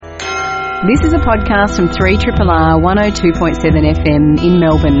This is a podcast from 3RRR 102.7 FM in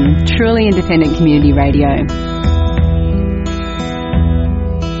Melbourne, truly independent community radio.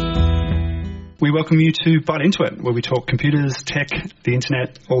 We welcome you to Bite Into It, where we talk computers, tech, the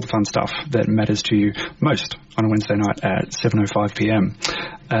internet, all the fun stuff that matters to you most on a Wednesday night at 7:05pm.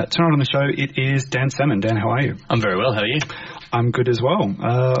 Tonight on the show, it is Dan Salmon. Dan, how are you? I'm very well. How are you? I'm good as well.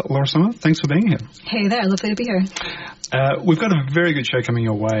 Laura Summer, thanks for being here. Hey there. Lovely to be here. We've got a very good show coming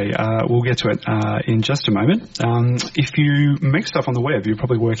your way. We'll get to it in just a moment. If you make stuff on the web, you're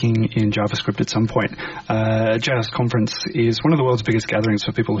probably working in JavaScript at some point. JS Conference is one of the world's biggest gatherings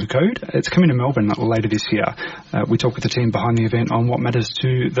for people who code. It's coming to Melbourne later this year. We talk with the team behind the event on what matters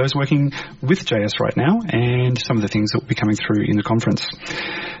to those working with JS right now and some of the things that will be coming through in the conference.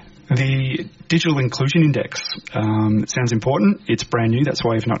 The Digital Inclusion Index sounds important. It's brand new. That's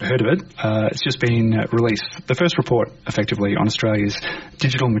why you've not heard of it. It's just been released. The first report, effectively, on Australia's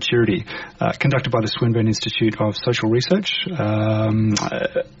digital maturity, conducted by the Swinburne Institute of Social Research,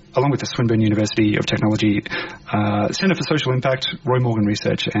 along with the Swinburne University of Technology, Centre for Social Impact, Roy Morgan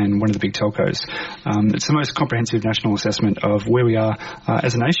Research, and one of the big telcos. It's the most comprehensive national assessment of where we are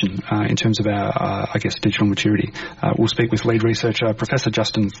as a nation in terms of our, digital maturity. We'll speak with lead researcher Professor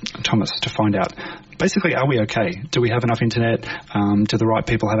Justin Thomas to find out, basically, are we okay? Do we have enough internet? Do the right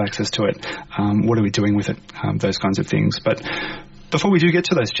people have access to it? What are we doing with it? Those kinds of things. But before we do get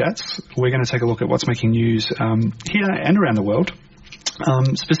to those chats, we're going to take a look at what's making news here and around the world.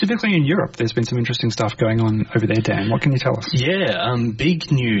 Specifically in Europe, there's been some interesting stuff going on over there, Dan. What can you tell us? Yeah,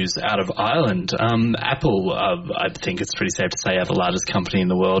 big news out of Ireland. Apple, I think it's pretty safe to say, are the largest company in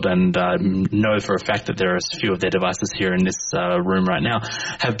the world, and know for a fact that there are a few of their devices here in this room right now,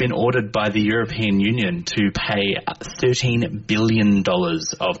 have been ordered by the European Union to pay $13 billion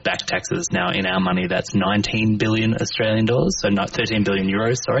of back taxes. Now, in our money, that's 19 billion Australian dollars. So not 13 billion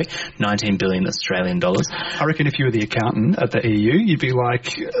euros, sorry, 19 billion Australian dollars. I reckon if you were the accountant at the EU, you'd be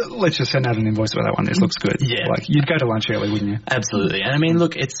like, let's just send out an invoice for that one. This looks good. Yeah. Like, you'd go to lunch early, wouldn't you? Absolutely. And I mean,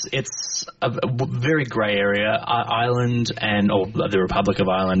 look, it's a very grey area. Ireland or the Republic of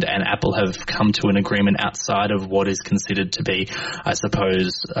Ireland and Apple have come to an agreement outside of what is considered to be, I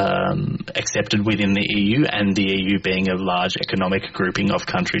suppose, accepted within the EU, and the EU being a large economic grouping of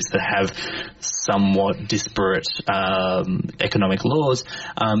countries that have somewhat disparate economic laws.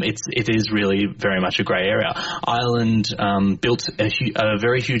 It is really very much a grey area. Ireland built a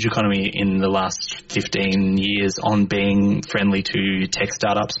very huge economy in the last 15 years on being friendly to tech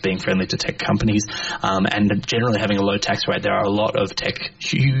startups, being friendly to tech companies, and generally having a low tax rate. There are a lot of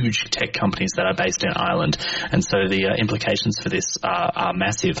huge tech companies that are based in Ireland, and so the implications for this are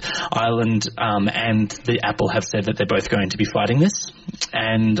massive. Ireland and the Apple have said that they're both going to be fighting this,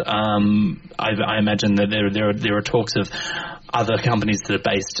 and I imagine that there are talks of other companies that are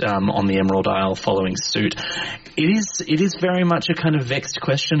based on the Emerald Isle following suit. It is very much a kind of vexed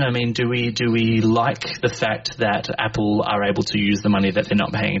question. I mean, do we like the fact that Apple are able to use the money that they're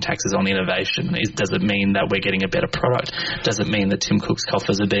not paying taxes on innovation? Does it mean that we're getting a better product? Does it mean that Tim Cook's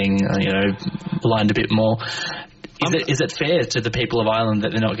coffers are being lined a bit more? Is it fair to the people of Ireland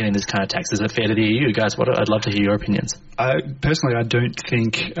that they're not getting this kind of tax? Is it fair to the EU? Guys, I'd love to hear your opinions. Personally, I don't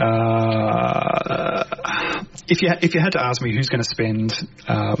think... If you had to ask me who's going to spend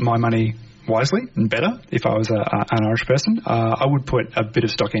my money wisely and better, if I was an Irish person, I would put a bit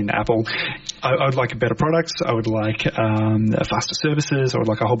of stock in Apple. I would like better products. I would like faster services. I would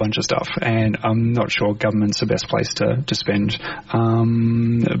like a whole bunch of stuff. And I'm not sure government's the best place to spend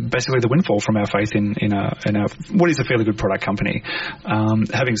basically the windfall from our faith in a what is a fairly good product company.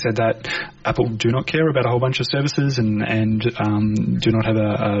 Having said that, Apple do not care about a whole bunch of services and do not have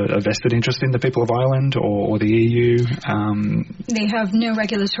a vested interest in the people of Ireland or the EU. They have no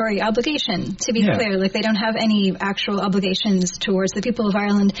regulatory obligation. To be clear, like they don't have any actual obligations towards the people of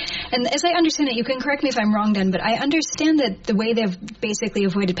Ireland. And as I understand it, you can correct me if I'm wrong, Dan, but I understand that the way they've basically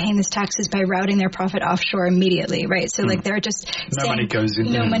avoided paying this tax is by routing their profit offshore immediately, right? So like they're just no money goes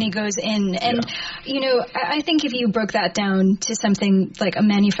in. No money goes in. And, I think if you broke that down to something like a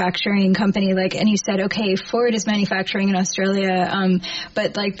manufacturing company, and you said, okay, Ford is manufacturing in Australia,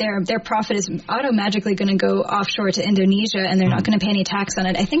 but like their profit is magically going to go offshore to Indonesia and they're not going to pay any tax on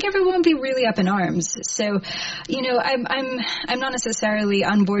it, I think everyone would be really up in arms. So, I'm not necessarily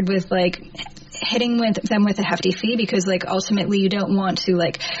on board with hitting them with a hefty fee, because like ultimately you don't want to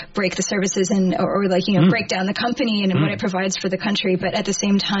like break the services or like, you know, break down the company and what it provides for the country. But at the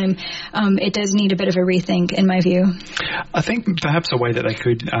same time, it does need a bit of a rethink, in my view. I think perhaps a way that they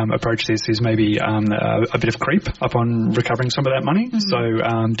could approach this is maybe a bit of creep upon recovering some of that money. So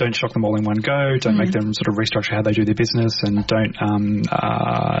don't shock them all in one go. Don't make them sort of restructure how they do their business, and don't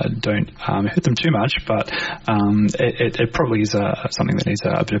hurt them too much. But it probably is something that needs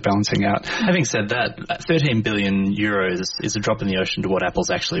a bit of balancing out. Having said that, 13 billion euros is a drop in the ocean to what Apple's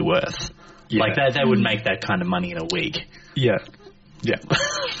actually worth. Yeah. Like they would make that kind of money in a week. Yeah. Yeah.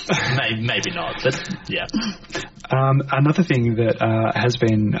 Maybe not, but yeah. Another thing that has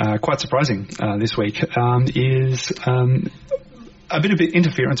been quite surprising this week is a bit of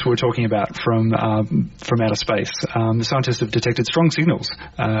interference we were talking about from outer space. The scientists have detected strong signals.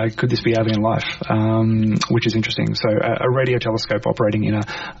 Could this be alien life? Which is interesting. So a radio telescope operating in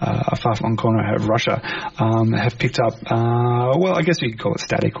a far-flung corner of Russia have picked up, well, I guess you could call it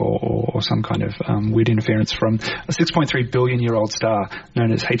static or some kind of weird interference from a 6.3 billion-year-old star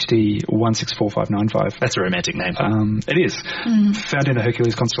known as HD 164595. That's a romantic name. It is. Found in the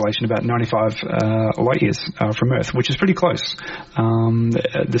Hercules constellation about 95 light years from Earth, which is pretty close.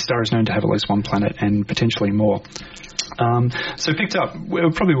 The star is known to have at least one planet and potentially more. So picked up,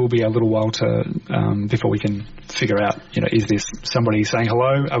 it probably will be a little while before we can figure out, you know, is this somebody saying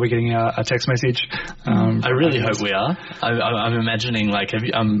hello? Are we getting a text message? I really hope we are. I'm imagining, like,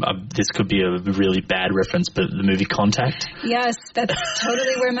 this could be a really bad reference, but the movie Contact. Yes, that's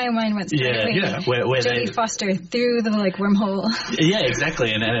totally where my mind went. Yeah. Where Jodie Foster through the like wormhole. Yeah,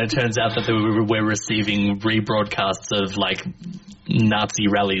 exactly. And it turns out that we're receiving rebroadcasts of like Nazi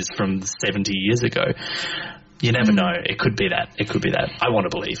rallies from 70 years ago. You never know. It could be that. I want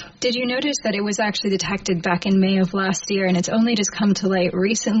to believe. Did you notice that it was actually detected back in May of last year, and it's only just come to light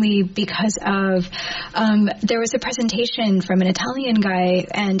recently because of there was a presentation from an Italian guy,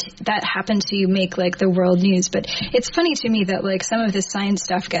 and that happened to make like the world news. But it's funny to me that like some of this science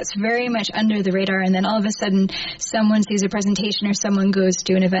stuff gets very much under the radar, and then all of a sudden someone sees a presentation or someone goes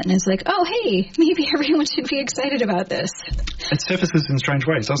to an event and is like, oh, hey, maybe everyone should be excited about this. It surfaces in strange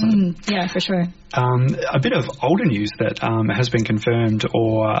ways, doesn't it? Yeah, for sure. A bit of older news that has been confirmed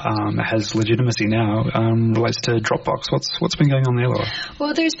or has legitimacy now relates to Dropbox. What's been going on there, Laura?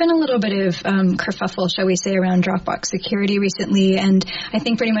 Well, there's been a little bit of kerfuffle, shall we say, around Dropbox security recently, and I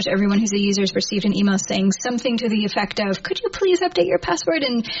think pretty much everyone who's a user has received an email saying something to the effect of, could you please update your password?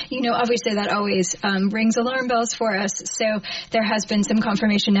 And, you know, obviously that always rings alarm bells for us. So there has been some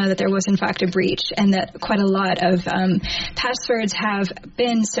confirmation now that there was in fact a breach, and that quite a lot of passwords have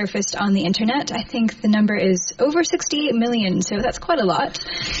been surfaced on the internet. I think the number is over 68 million, so that's quite a lot.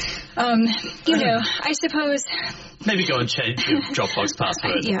 You know, I suppose... Maybe go and change your Dropbox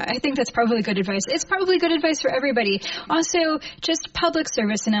password. Yeah, I think that's probably good advice. It's probably good advice for everybody. Also, just public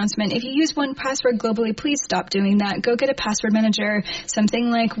service announcement. If you use 1Password globally, please stop doing that. Go get a password manager,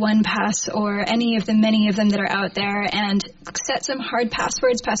 something like 1Pass or any of the many of them that are out there, and set some hard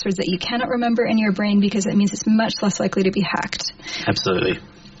passwords that you cannot remember in your brain, because it means it's much less likely to be hacked. Absolutely.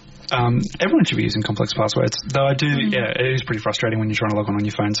 Everyone should be using complex passwords, though I do, yeah, it is pretty frustrating when you're trying to log on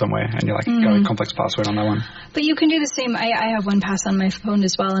your phone somewhere and you're like, go complex password on that one. But you can do the same. I have 1Pass on my phone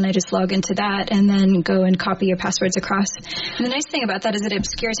as well, and I just log into that and then go and copy your passwords across. And the nice thing about that is it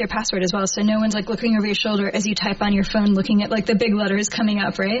obscures your password as well, so no one's like looking over your shoulder as you type on your phone looking at like the big letters coming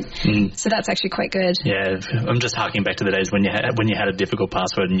up, right? So that's actually quite good. Yeah, I'm just harking back to the days when you had a difficult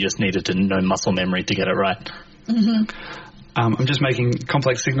password and you just needed to know muscle memory to get it right. I'm just making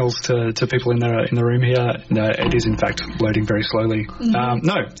complex signals to people in the room here. No, it is in fact loading very slowly.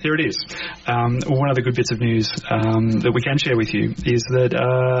 No, here it is. One of the good bits of news that we can share with you is that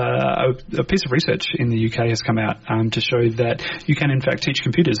a piece of research in the UK has come out to show that you can in fact teach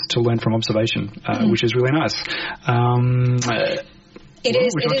computers to learn from observation, which is really nice. Would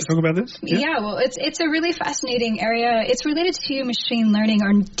you like to talk about this? Yeah, well, it's a really fascinating area. It's related to machine learning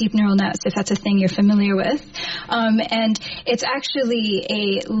or deep neural nets, if that's a thing you're familiar with. And it's actually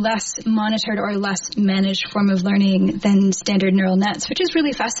a less monitored or less managed form of learning than standard neural nets, which is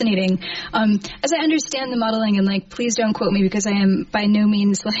really fascinating. As I understand the modeling, and like, please don't quote me because I am by no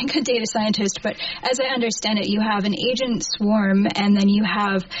means like a data scientist, but as I understand it, you have an agent swarm, and then you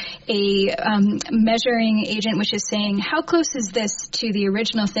have a measuring agent, which is saying, how close is this to actually the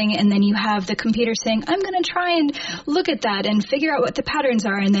original thing, and then you have the computer saying, I'm going to try and look at that and figure out what the patterns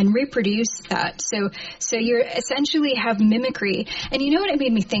are and then reproduce that. So you essentially have mimicry. And you know what it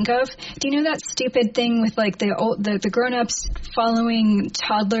made me think of? Do you know that stupid thing with like the grown-ups following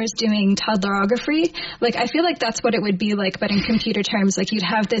toddlers doing toddlerography? Like, I feel like that's what it would be like, but in computer terms. Like, you'd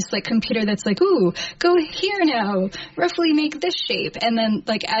have this like computer that's like, ooh, go here now, roughly make this shape. And then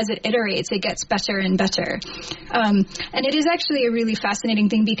like as it iterates, it gets better and better. And it is actually a really fascinating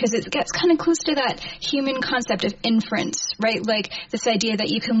thing because it gets kind of close to that human concept of inference, right? Like this idea that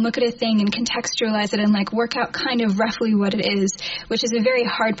you can look at a thing and contextualize it and like work out kind of roughly what it is, which is a very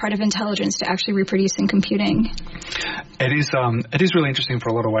hard part of intelligence to actually reproduce in computing. It is really interesting for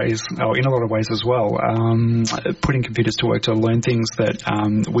a lot of ways, or in a lot of ways as well. Putting computers to work to learn things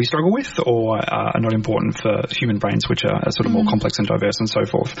that we struggle with or are not important for human brains, which are sort of more complex and diverse and so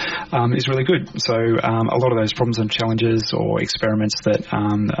forth, is really good. So a lot of those problems and challenges or experiments that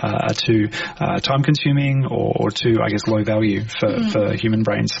are too time-consuming or too, I guess, low value for human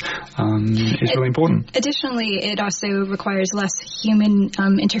brains is really important. Additionally, it also requires less human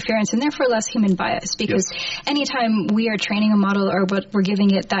interference and therefore less human bias, because anytime we are training a model or what we're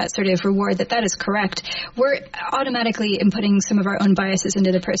giving it that sort of reward that is correct, we're automatically inputting some of our own biases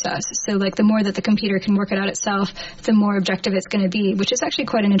into the process. So like the more that the computer can work it out itself, the more objective it's going to be, which is actually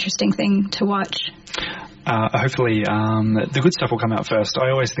quite an interesting thing to watch. Hopefully the good stuff will come out first.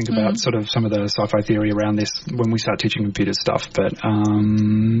 I always think about sort of some of the sci-fi theory around this when we start teaching computer stuff, but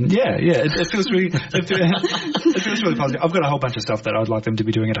it feels really it feels really positive. I've got a whole bunch of stuff that I'd like them to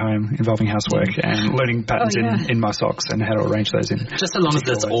be doing at home involving housework and learning patterns in my socks and how to arrange those in. Just as long as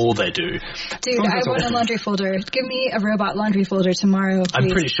that's all they do. Dude, I want a laundry folder. Give me a robot laundry folder tomorrow, please. I'm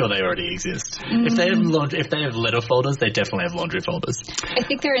pretty sure they already exist. If they have letter folders, they definitely have laundry folders. I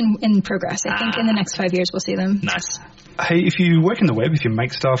think they're in progress. I think in the next 5 years we'll see them. Nice. Hey, if you work in the web, if you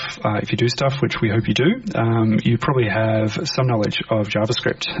make stuff, if you do stuff, which we hope you do, you probably have some knowledge of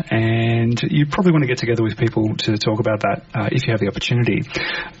JavaScript, and you probably want to get together with people to talk about that if you have the opportunity.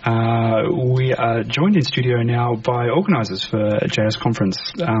 We are joined in studio now by organisers for JS Conference,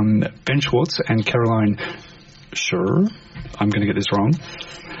 Ben Schwartz and Caroline. Sure, I'm going to get this wrong.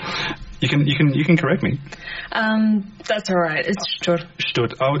 You can correct me. That's all right. It's Sturt.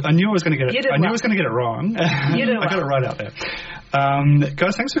 Sturt. I knew I was going to get it. I knew I was going to get it wrong. You did I got it right out there.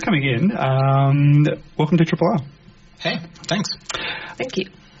 Guys, thanks for coming in. Welcome to Triple R. Hey, thanks. Thank you.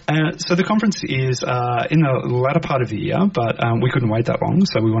 So the conference is in the latter part of the year, but we couldn't wait that long,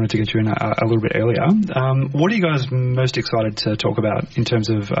 so we wanted to get you in a little bit earlier. What are you guys most excited to talk about in terms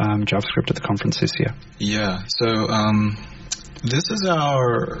of JavaScript at the conference this year? Yeah, so this is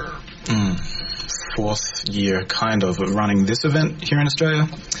our fourth year kind of running this event here in Australia.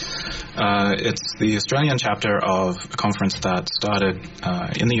 It's the Australian chapter of a conference that started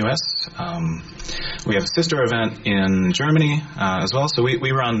in the US. We have a sister event in Germany as well. So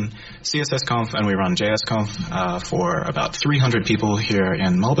we run CSSConf and we run JSConf for about 300 people here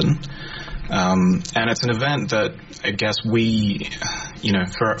in Melbourne. And it's an event that I guess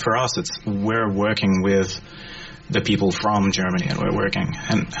for us, we're working with the people from Germany, and we're working.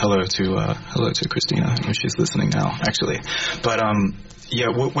 And hello to Christina, if she's listening now, actually. But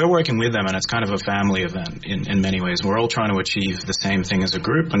we're working with them, and it's kind of a family event in many ways. We're all trying to achieve the same thing as a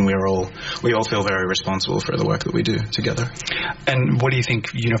group, and we all feel very responsible for the work that we do together. And what do you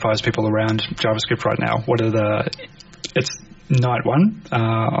think unifies people around JavaScript right now? It's night one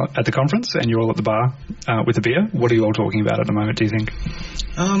at the conference, and you're all at the bar with a beer. What are you all talking about at the moment, do you think?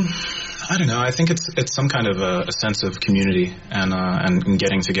 I don't know. I think it's some kind of a sense of community and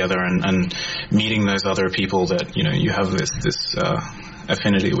getting together and meeting those other people that you have this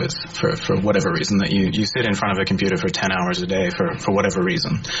affinity with for whatever reason, that you sit in front of a computer for 10 hours a day for whatever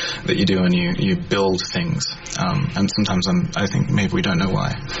reason that you do, and you build things. And sometimes I think maybe we don't know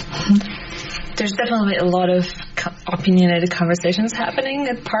why. There's definitely a lot of opinionated conversations happening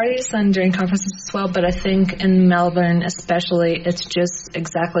at parties and during conferences as well, but I think in Melbourne especially, it's just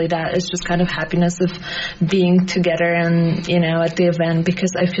exactly that. It's just kind of happiness of being together and, at the event,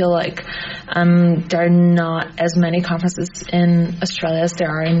 because I feel like there are not as many conferences in Australia as there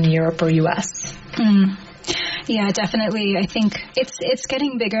are in Europe or US. Yeah, definitely. I think it's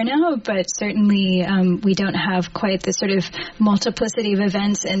getting bigger now, but certainly we don't have quite the sort of multiplicity of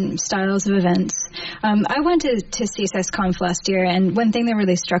events and styles of events. I went to CSSConf last year, and one thing that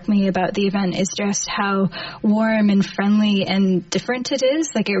really struck me about the event is just how warm and friendly and different it is.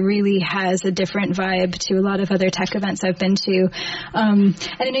 Like, it really has a different vibe to a lot of other tech events I've been to. And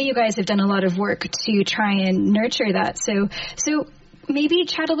I know you guys have done a lot of work to try and nurture that. So maybe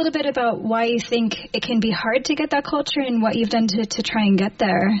chat a little bit about why you think it can be hard to get that culture and what you've done to try and get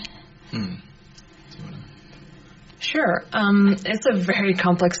there. Sure. It's a very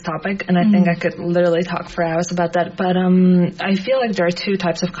complex topic, and I think I could literally talk for hours about that. But I feel like there are two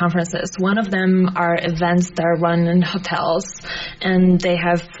types of conferences. One of them are events that are run in hotels, and they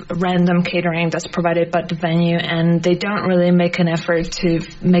have random catering that's provided by the venue, and they don't really make an effort to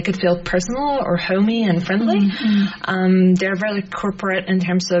make it feel personal or homey and friendly. They're very corporate in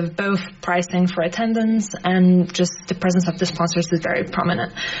terms of both pricing for attendance and just the presence of the sponsors is very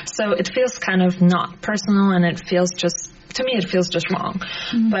prominent. So it feels kind of not personal, and it feels to me, it fees just wrong.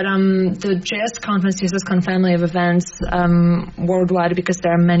 But the JS conference, JSCon family of events worldwide, because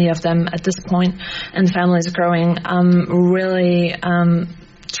there are many of them at this point, and the family is growing, really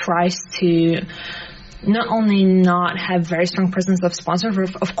tries to not only not have very strong presence of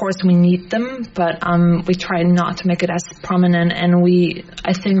sponsors, of course we need them, but we try not to make it as prominent. And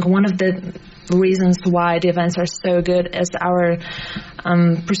I think one of the reasons why the events are so good is our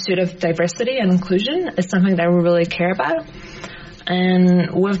pursuit of diversity and inclusion. It's something that we really care about.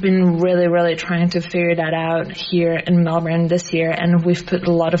 And we've been really, really trying to figure that out here in Melbourne this year. And we've put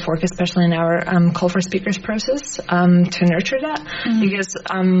a lot of work, especially in our call for speakers process, to nurture that. Because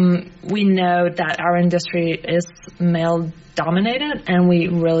we know that our industry is male dominated, and we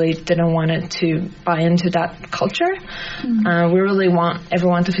really didn't want it to buy into that culture. We really want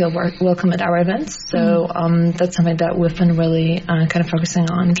everyone to feel welcome at our events. So that's something that we've been really kind of focusing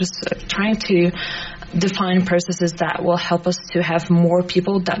on, just trying to define processes that will help us to have more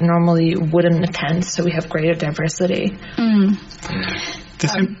people that normally wouldn't attend, so we have greater diversity.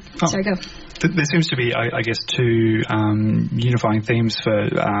 Sorry, go. There seems to be, I guess, two unifying themes for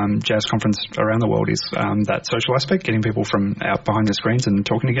Jazz Conference around the world is that social aspect, getting people from out behind the screens and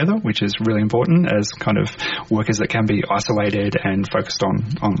talking together, which is really important as kind of workers that can be isolated and focused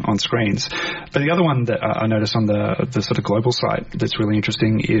on screens. But the other one that I noticed on the sort of global side that's really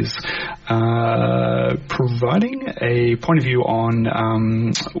interesting is providing a point of view on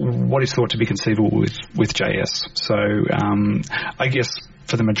what is thought to be conceivable with JS. So I guess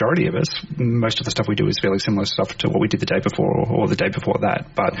for the majority of us, most of the stuff we do is fairly similar stuff to what we did the day before or the day before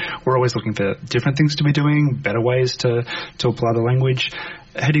that. But we're always looking for different things to be doing, better ways to apply the language.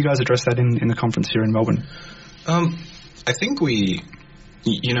 How do you guys address that in the conference here in Melbourne? I think we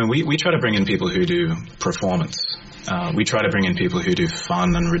try to bring in people who do performance. We try to bring in people who do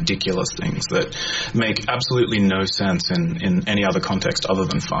fun and ridiculous things that make absolutely no sense in any other context other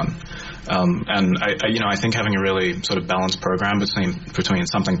than fun. And I think having a really sort of balanced program between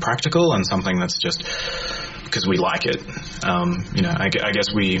something practical and something that's just because we like it. I guess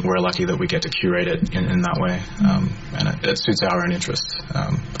we're lucky that we get to curate it in that way, and it suits our own interests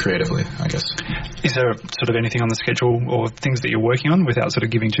creatively, I guess. Is there sort of anything on the schedule or things that you're working on without sort of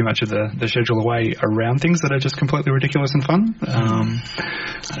giving too much of the schedule away around things that are just completely ridiculous and fun?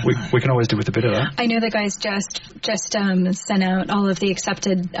 We can always do with a bit of that. I know the guys just sent out all of the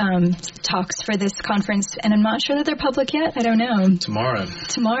accepted talks for this conference, and I'm not sure that they're public yet. I don't know. Tomorrow.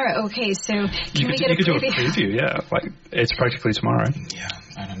 Okay, so can we get a preview? Yeah, like it's practically tomorrow. Yeah,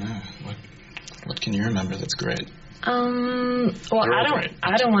 I don't know. What can you remember that's great? Well,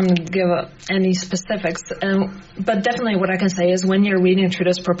 I don't want to give up any specifics, but definitely what I can say is when you're reading through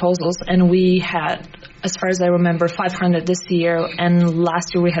those proposals, and we had, as far as I remember, 500 this year, and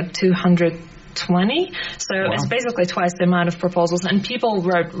last year we had 220. So wow. It's basically twice the amount of proposals, and people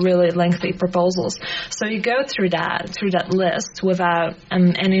wrote really lengthy proposals. So you go through that list without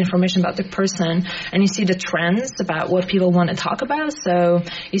any information about the person, and you see the trends about what people want to talk about. So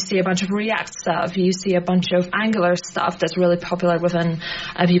you see a bunch of React stuff, you see a bunch of Angular stuff that's really popular within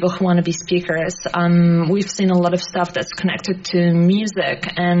people who want to be speakers. We've seen a lot of stuff that's connected to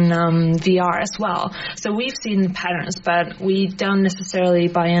music and VR as well. So we've seen patterns, but we don't necessarily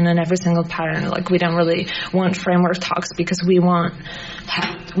buy in on every single pattern. Like we don't really want framework talks because we want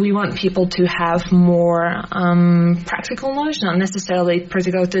people to have more practical knowledge, not necessarily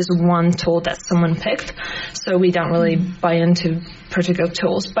particular to this one tool that someone picked. So we don't really buy into particular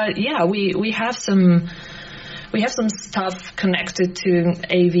tools. But yeah, we have some stuff connected to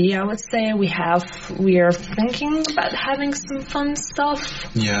AV, I would say. We are thinking about having some fun stuff.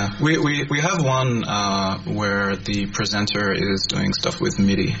 Yeah, we have one where the presenter is doing stuff with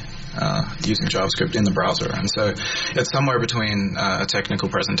MIDI. Using JavaScript in the browser, and so it's somewhere between a technical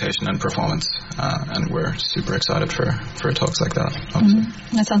presentation and performance, and we're super excited for talks like that. Obviously.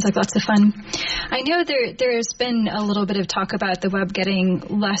 That sounds like lots of fun. I know there's been a little bit of talk about the web getting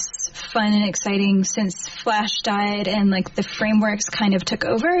less fun and exciting since Flash died and like the frameworks kind of took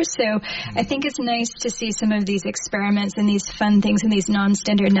over. So I think it's nice to see some of these experiments and these fun things and these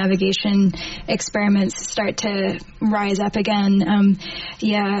non-standard navigation experiments start to rise up again.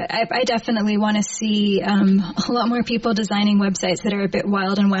 I definitely want to see a lot more people designing websites that are a bit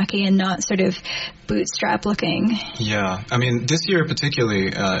wild and wacky and not sort of bootstrap looking. Yeah, I mean, this year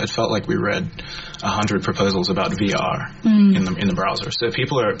particularly, it felt like we read 100 proposals about VR in the browser. So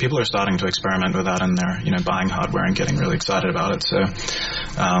people are starting to experiment with that, and they're buying hardware and getting really excited about it. So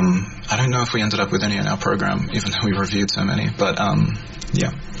I don't know if we ended up with any in our program, even though we reviewed so many. But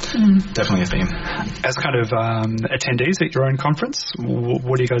definitely a theme. As kind of attendees at your own conference,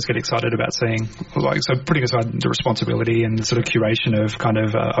 what do you guys get excited about seeing? So putting aside the responsibility and the sort of curation of kind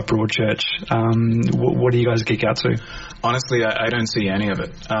of a broad church, what do you guys geek out to? Honestly, I don't see any of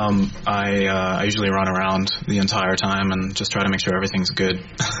it. I usually run around the entire time and just try to make sure everything's good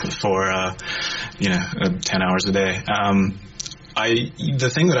for 10 hours a day.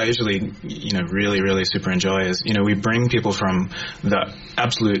 The thing that I usually, really super enjoy is, we bring people from the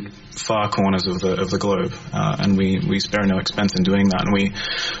absolute far corners of the globe, and we spare no expense in doing that, and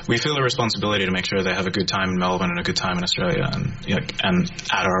we feel a responsibility to make sure they have a good time in Melbourne and a good time in Australia, and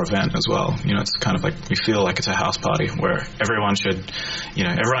at our event as well. It's kind of like we feel like it's a house party where everyone should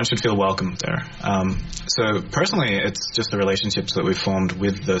feel welcome there. So personally, it's just the relationships that we've formed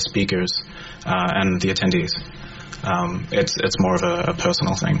with the speakers and the attendees. It's more of a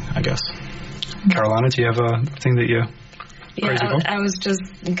personal thing, I guess. Carolina, do you have a thing that you're crazy for? I was just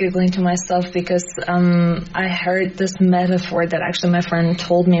giggling to myself because I heard this metaphor that actually my friend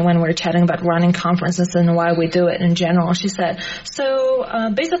told me when we were chatting about running conferences and why we do it in general. She said,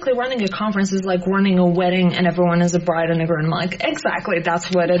 basically running a conference is like running a wedding and everyone is a bride and a groom. I'm like, exactly,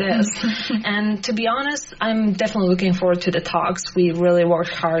 that's what it is. And to be honest, I'm definitely looking forward to the talks. We really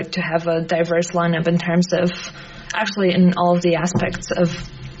worked hard to have a diverse lineup in terms of actually in all of the aspects of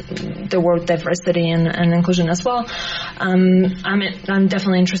the word diversity and inclusion as well. I'm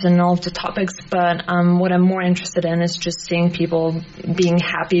definitely interested in all of the topics, but what I'm more interested in is just seeing people being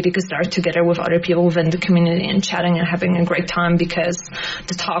happy because they're together with other people within the community and chatting and having a great time because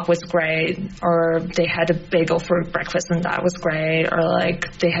the talk was great, or they had a bagel for breakfast and that was great, or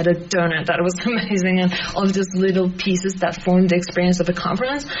like they had a donut that was amazing, and all of these little pieces that form the experience of a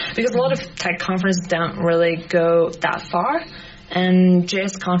conference, because a lot of tech conferences don't really go that far. And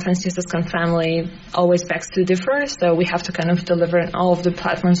JS Conference, CSSCon family always begs to differ, so we have to kind of deliver in all of the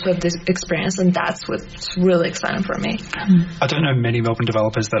platforms with this experience, and that's what's really exciting for me. I don't know many Melbourne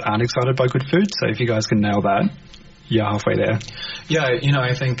developers that aren't excited by good food, so if you guys can nail that, you're halfway there. Yeah,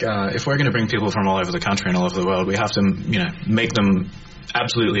 I think if we're going to bring people from all over the country and all over the world, we have to, make them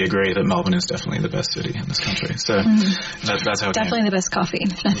absolutely agree that Melbourne is definitely the best city in this country. So that's how it definitely the best coffee,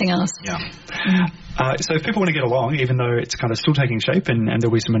 if nothing else. Yeah. So if people want to get along, even though it's kind of still taking shape and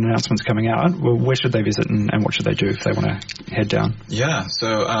there'll be some announcements coming out, well, where should they visit and what should they do if they want to head down? Yeah,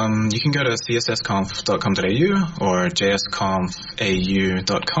 so you can go to cssconf.com.au or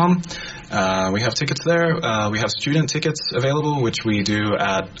jsconfau.com. We have tickets there. We have student tickets available, which we do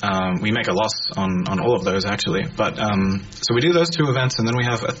we make a loss on all of those actually. But so we do those two events, and then we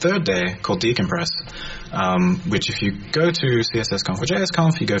have a third day called Decompress, which if you go to CSSConf or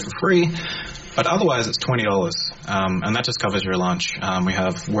JSConf, you go for free. But otherwise, it's $20, and that just covers your lunch. We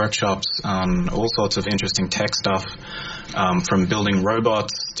have workshops on all sorts of interesting tech stuff, from building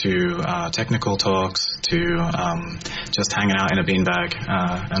robots to technical talks to just hanging out in a beanbag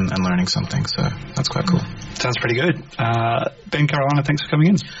and learning something. So that's quite cool. Sounds pretty good. Ben, Carolina, thanks for coming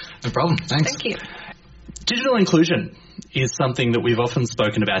in. No problem. Thanks. Thank you. Digital inclusion is something that we've often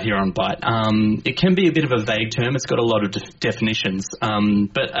spoken about here on Byte. It can be a bit of a vague term. It's got a lot of definitions.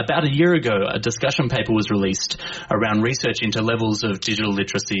 But about a year ago, a discussion paper was released around research into levels of digital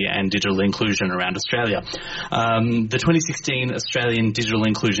literacy and digital inclusion around Australia. The 2016 Australian Digital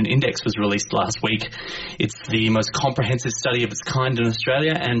Inclusion Index was released last week. It's the most comprehensive study of its kind in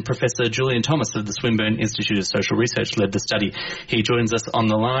Australia, and Professor Julian Thomas of the Swinburne Institute of Social Research led the study. He joins us on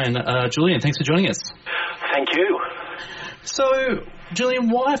the line. Julian, thanks for joining us. Thank you. So, Julian,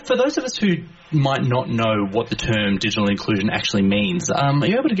 why, for those of us who might not know what the term digital inclusion actually means, are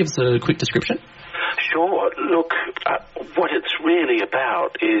you able to give us a quick description? Sure. Look, what it's really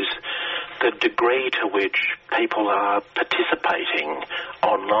about is the degree to which people are participating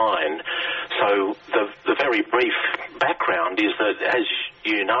online. So the very brief background is that, as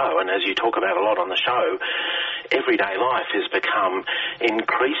you know, and as you talk about a lot on the show, everyday life has become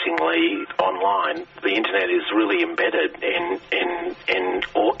increasingly online. The internet is really embedded in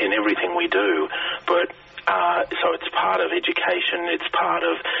everything we do, but So it's part of education. It's part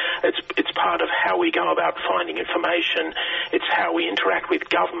of how we go about finding information. It's how we interact with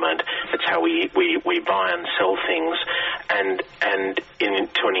government. It's how we buy and sell things, and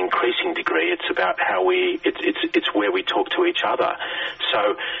to an increasing degree, it's about how it's where we talk to each other.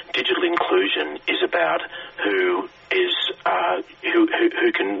 So digital inclusion is about who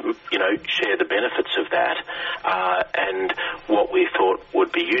can share the benefits of that, and what we thought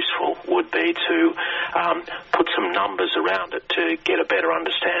would be useful would be to put some numbers around it to get a better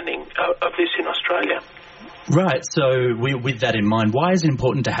understanding of this in Australia. Right, so with that in mind, why is it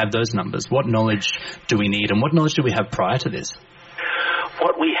important to have those numbers? What knowledge do we need, and what knowledge do we have prior to this?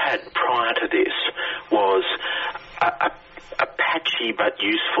 What we had prior to this was a patchy but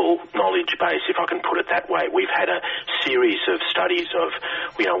useful knowledge base, if I can put it that way. We've had a series of studies of,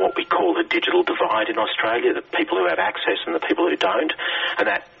 what we call the digital divide in Australia, the people who have access and the people who don't, and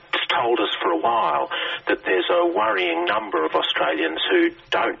that's told us for a while that there's a worrying number of Australians who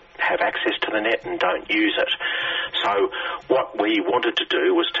don't have access to the net and don't use it. So what we wanted to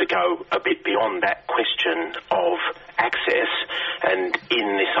do was to go a bit beyond that question of access, and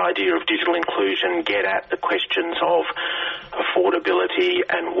in this idea of digital inclusion, get at the questions of affordability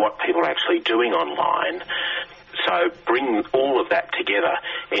and what people are actually doing online. So bring all of that together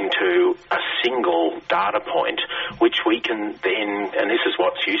into a single data point, which we can then, and this is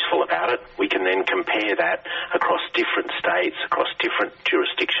what's useful about it, we can then compare that across different states, across different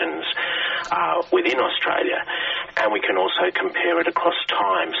jurisdictions within Australia, and we can also compare it across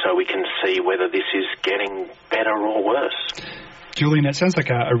time so we can see whether this is getting better or worse. Julian, it sounds like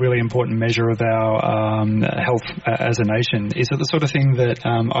a really important measure of our health as a nation. Is it the sort of thing that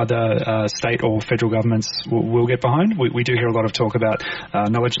either state or federal governments will get behind? We do hear a lot of talk about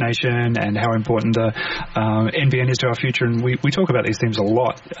Knowledge Nation and how important the NBN is to our future, and we talk about these themes a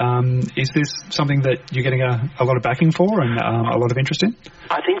lot. Is this something that you're getting a lot of backing for and a lot of interest in?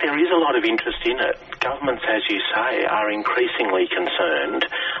 I think there is a lot of interest in it. Governments, as you say, are increasingly concerned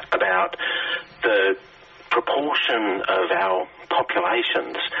about the proportion of our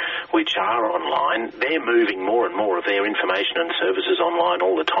populations which are online. They're moving more and more of their information and services online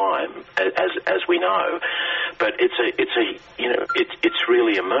all the time, as we know. But it's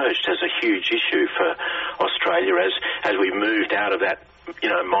really emerged as a huge issue for Australia as we moved out of that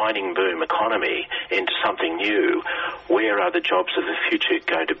mining boom economy into something new. Where are the jobs of the future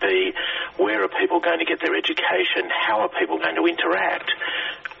going to be? Where are people going to get their education? How are people going to interact?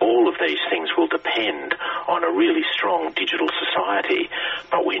 All of these things will depend on a really strong digital society,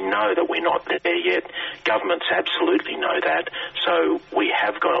 but we know that we're not there yet. Governments absolutely know that, so we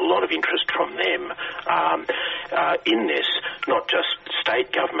have got a lot of interest from them in this, not just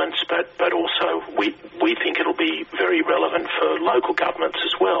state governments, but also we think it'll be very relevant for local governments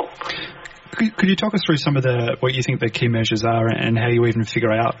as well. Could you talk us through some of what you think the key measures are and how you even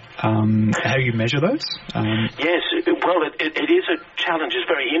figure out how you measure those? Yes, well, it is a challenge. It's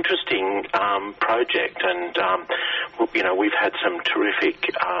a very interesting project, and we've had some terrific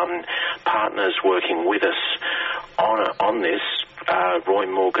partners working with us on this. Roy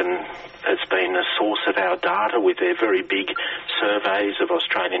Morgan has been a source of our data with their very big surveys of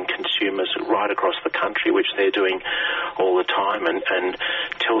Australian consumers right across the country, which they're doing all the time, and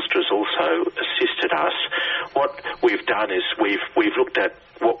Telstra's also assisted us. What we've done is we've looked at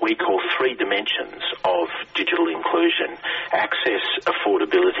what we call three dimensions of digital inclusion: access,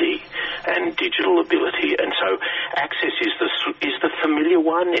 affordability, and digital ability. And so access is the familiar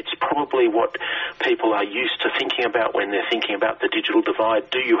one. It's probably what people are used to thinking about when they're thinking about the digital divide.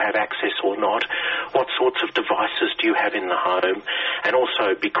 Do you have access or not? What sorts of devices do you have in the home? And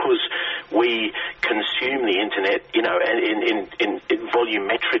also, because we consume the internet, in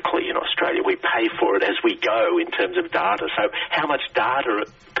volumetrically in Australia, we pay for it as we go in terms of data. So how much data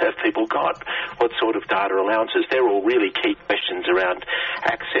have people got? What sort of data allowances? They're all really key questions around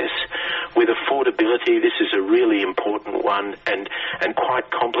access. With affordability, this is a really important one and quite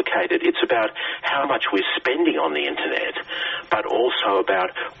complicated. It's about how much we're spending on the internet, but also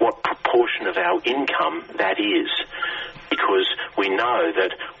about what proportion of our income that is. Because we know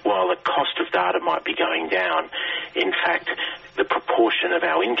that while the cost of data might be going down, in fact, the proportion of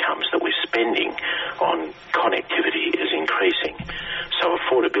our incomes that we're spending on connectivity is increasing. So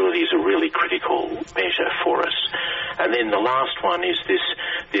affordability is a really critical measure for us. And then the last one is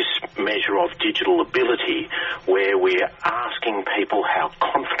this measure of digital ability, where we're asking people how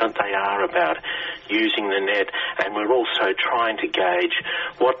confident they are about using the net, and we're also trying to gauge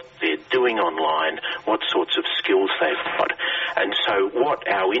what they're doing online, what sorts of skills they've got. And so what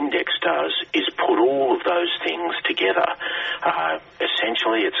our index does is put all of those things together.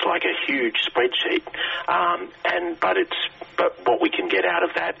 Essentially, it's like a huge spreadsheet, but what we can get out of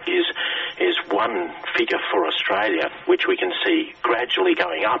that is one figure for Australia, which we can see gradually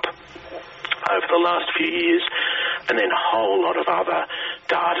going up over the last few years, and then a whole lot of other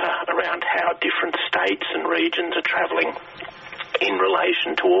data around how different states and regions are travelling in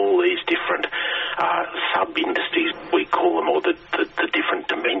relation to all these different sub-industries, we call them, or the different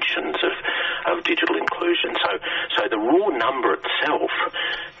dimensions of digital inclusion. So the raw number itself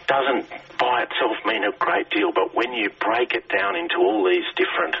doesn't by itself mean a great deal, but when you break it down into all these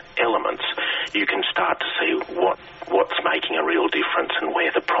different elements, you can start to see what's making a real difference and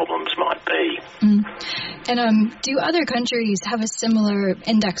where the problems might be. And do other countries have a similar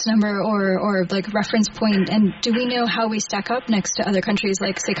index number or like reference point, and do we know how we stack up next to other countries,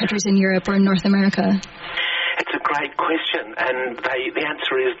 like say countries in Europe or North America? It's a great question, and the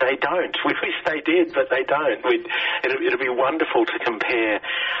answer is they don't. We wish they did, but they don't. It'd be wonderful to compare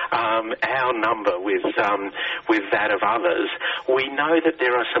our number with that of others. We know that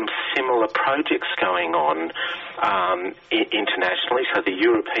there are some similar projects going on internationally. So the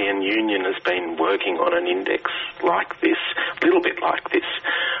European Union has been working on an index like this, a little bit like this,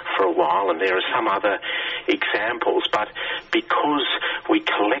 for a while, and there are some other examples. But because we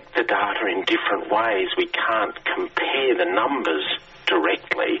collect the data in different ways, we can't compare the numbers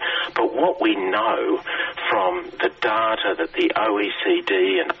directly, but what we know from the data that the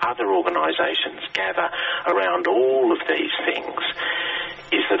OECD and other organisations gather around all of these things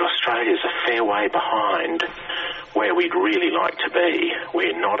is that Australia's a fair way behind where we'd really like to be.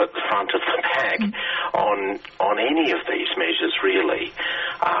 We're not at the front of the pack on any of these measures, really.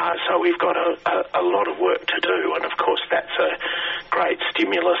 So we've got a lot of work to do, and of course that's a great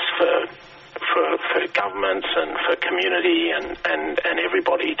stimulus for governments and for community and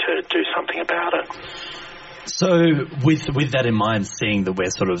everybody to do something about it. So with that in mind, seeing that we're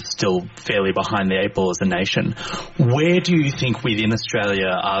sort of still fairly behind the eight ball as a nation, where do you think within Australia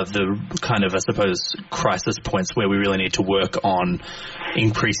are the kind of, I suppose, crisis points where we really need to work on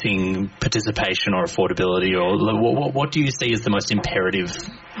increasing participation or affordability, or what do you see as the most imperative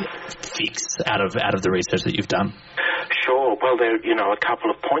fix out of the research that you've done? Sure. Well, there are a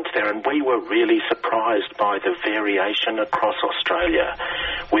couple of points there, and we were really surprised by the variation across Australia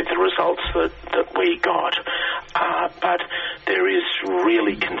with the results that we got. But there is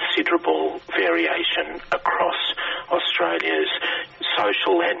really considerable variation across Australia's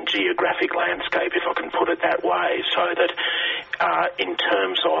social and geographic landscape, if I can put it that way, so that in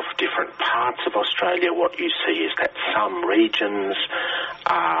terms of different parts of Australia, what you see is that some regions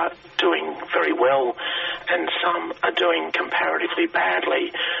are doing very well and some are doing comparatively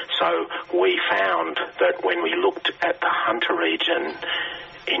badly. So we found that when we looked at the Hunter region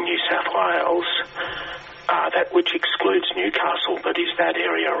in New South Wales, that which excludes Newcastle, but is that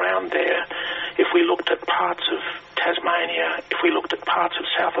area around there, if we looked at parts of Tasmania, if we looked at parts of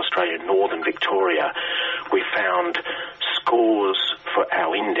South Australia, Northern Victoria, we found scores for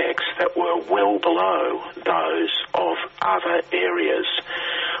our index that were well below those of other areas.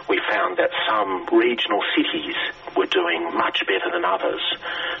 We found that some regional cities were doing much better than others.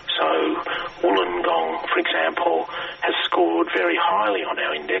 So Wollongong, for example, has scored very highly on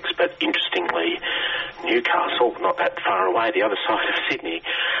our index, but interestingly, Newcastle, not that far away, the other side of Sydney,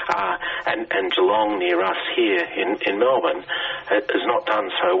 and Geelong near us here in Melbourne, has not done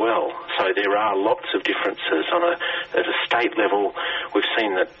so well. So there are lots of differences at a state level. We've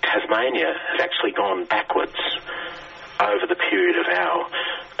seen that Tasmania has actually gone backwards over the period of our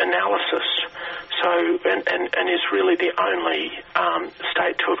analysis, so and is really the only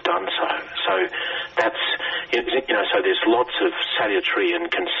state to have done so. So that's, so there's lots of salutary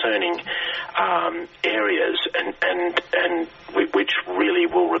and concerning areas and which really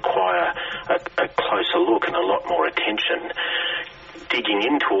will require a closer look and a lot more attention. Digging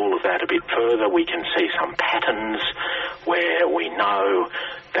into all of that a bit further, we can see some patterns where we know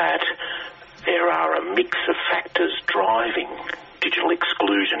that there are a mix of factors driving digital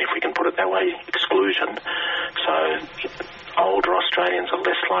exclusion, if we can put it that way, exclusion. So older Australians are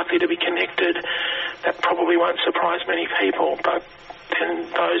less likely to be connected. That probably won't surprise many people, but then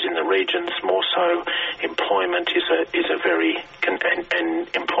those in the regions more so. Employment is a very and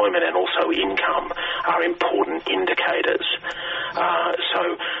employment and also income are important indicators.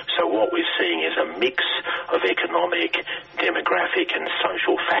 So what we're seeing is a mix of economic, demographic, and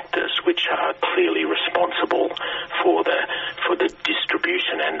social factors which are clearly responsible for the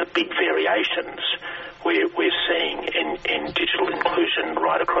distribution and the big variations we're seeing in digital inclusion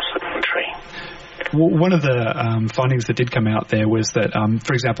right across the country. One of the findings that did come out there was that,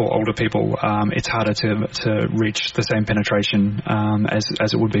 for example, older people, it's harder to reach the same penetration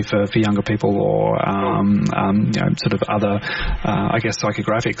as it would be for younger people, or sort of other, I guess,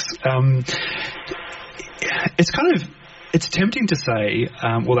 psychographics. It's tempting to say,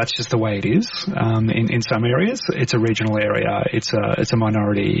 well, that's just the way it is. In some areas, it's a regional area. It's a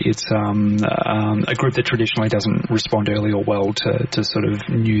minority. It's a group that traditionally doesn't respond early or well to sort of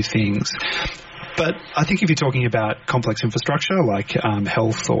new things. But I think if you're talking about complex infrastructure like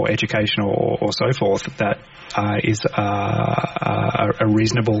health or education or so forth, that is a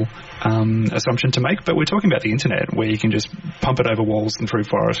reasonable assumption to make. But we're talking about the internet, where you can just pump it over walls and through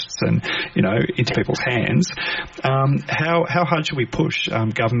forests and, into people's hands. How hard should we push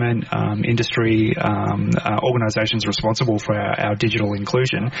government, industry, organisations responsible for our digital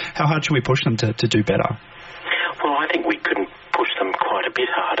inclusion? How hard should we push them to do better? Well, I think we can push them quite a bit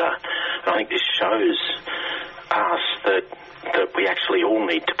harder. I think this shows us that we actually all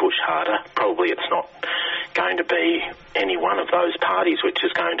need to push harder. Probably it's not going to be any one of those parties which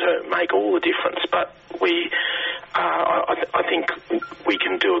is going to make all the difference, but I think we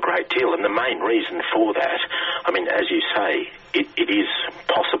can do a great deal. And the main reason for that, I mean, as you say, it is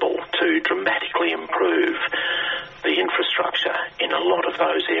possible to dramatically improve the infrastructure in a lot of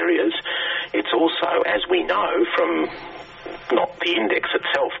those areas. It's also, as we know from not the index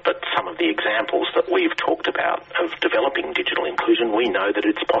itself, but some of the examples that we've talked about of developing digital inclusion, we know that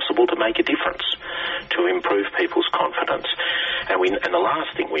it's possible to make a difference, to improve people's confidence. And the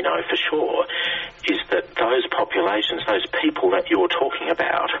last thing we know for sure is that those populations, those people that you're talking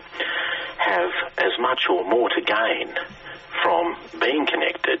about, have as much or more to gain from being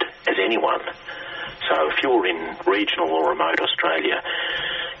connected as anyone. So if you're in regional or remote Australia,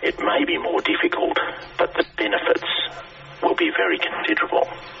 it may be more difficult, but the benefits will be very considerable.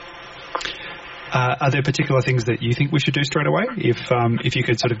 Are there particular things that you think we should do straight away? If you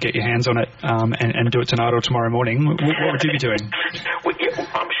could sort of get your hands on it and do it tonight or tomorrow morning, what would you be doing?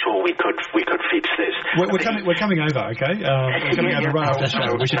 I'm sure we could fix this. We're coming over, okay? We're coming over right after the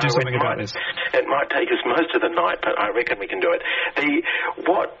show. We should do something about this. It might take us most of the night, but I reckon we can do it.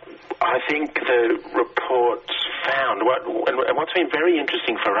 What I think the reports found, what's been very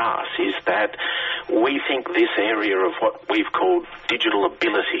interesting for us is that we think this area of what we've called digital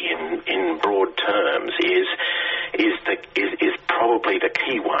ability in broad terms is probably the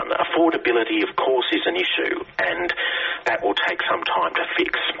key one. Affordability, of course, is an issue, and that will take some time to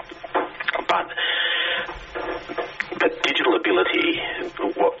fix. But digital ability,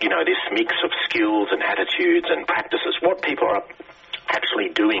 this mix of skills and attitudes and practices, what people are actually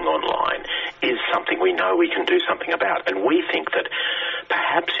doing online is something we know we can do something about. And we think that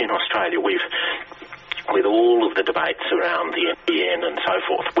perhaps in Australia with all of the debates around the NBN and so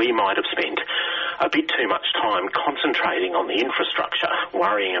forth, we might have spent a bit too much time concentrating on the infrastructure,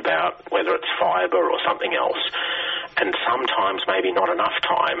 worrying about whether it's fibre or something else, and sometimes maybe not enough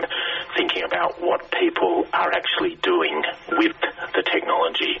time thinking about what people are actually doing with the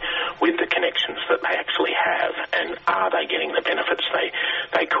technology, with the connections that they actually have, and are they getting the benefits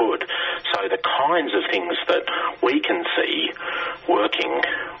they could. So the kinds of things that we can see working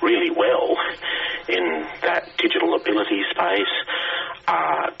really well in that digital ability space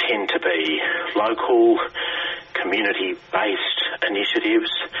tend to be local, community-based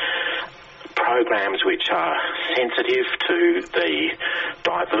initiatives, programs which are sensitive to the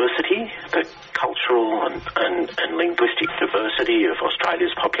diversity, the cultural and linguistic diversity of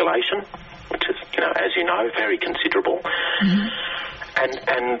Australia's population, which is, as you know, very considerable,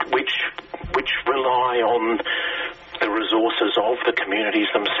 and which rely on the resources of the communities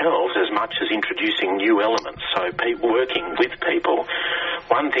themselves as much as introducing new elements. So working with people,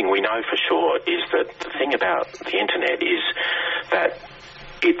 one thing we know for sure is that the thing about the internet is that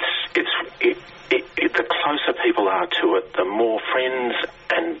the closer people are to it, the more friends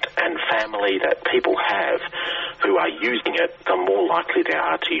and family that people have who are using it, the more likely they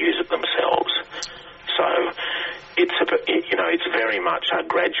are to use it themselves. So it's very much a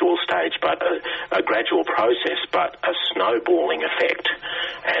gradual stage, but a gradual process, but a snowballing effect,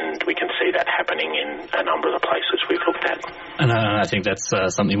 and we can see that happening in a number of the places we've looked at. And I think that's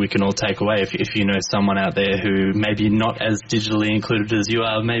something we can all take away. If you know someone out there who maybe not as digitally included as you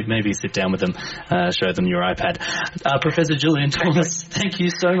are, maybe sit down with them, show them your iPad. Professor Gillian Thomas, thank you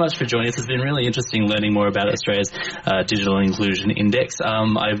so much for joining us. It's been really interesting learning more about Australia's Digital Inclusion Index.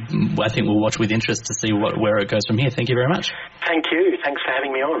 I think we'll watch with interest to see where it goes from here. Thank you very much. Thank you. Thanks for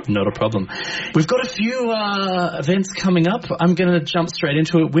having me on. Not a problem. We've got a few events coming up. I'm going to jump straight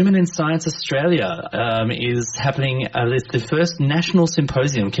into it. Women in Science Australia is happening. It's the first national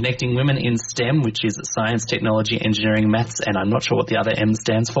symposium connecting women in STEM, which is science, technology, engineering, maths, and I'm not sure what the other M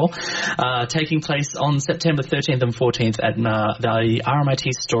stands for, taking place on September 13th and 14th at the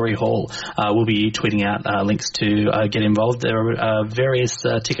RMIT Story Hall. We'll be tweeting out links to get involved. There are various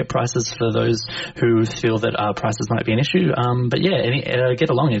ticket prices for those who feel that prices might be an issue. But yeah, get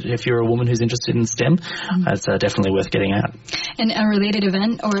along if you're a woman who's interested in STEM. It's definitely worth getting out. And a related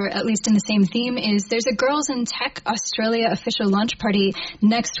event, or at least in the same theme, is there's a Girls in Tech Australia official launch party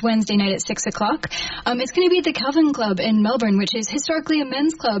next Wednesday night at 6 o'clock. It's going to be at the Kelvin Club in Melbourne, which is historically a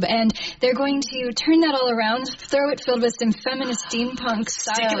men's club, and they're going to turn that all around, throw it filled with some feminist steampunk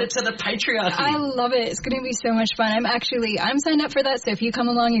style. Sticking it to the patriarchy. I love it. It's going to be so much fun. I'm signed up for that, so if you come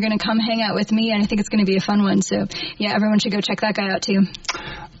along, you're going to come hang out with me, and I think it's going to be a fun one. So yeah, everyone should go check that guy out too.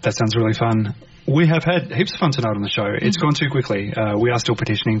 That sounds really fun. We have had heaps of fun tonight on the show. It's gone too quickly. We are still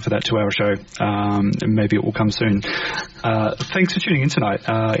petitioning for that 2-hour show. Maybe it will come soon. Thanks for tuning in tonight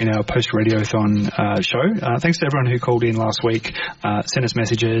in our post-radiothon show. Thanks to everyone who called in last week, sent us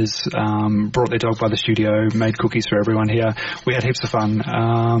messages, brought their dog by the studio, made cookies for everyone here. We had heaps of fun.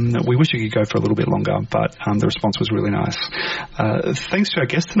 We wish we could go for a little bit longer, but the response was really nice. Thanks to our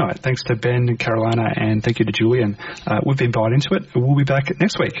guest tonight. Thanks to Ben, Carolina, and thank you to Julian. We've been bought into it. We'll be back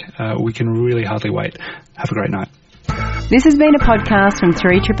next week. We can really hardly wait. Have a great night. This has been a podcast from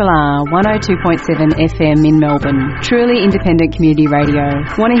 3RRR 102.7 FM in Melbourne. Truly independent community radio.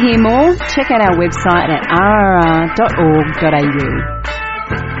 Want to hear more? Check out our website at rrr.org.au.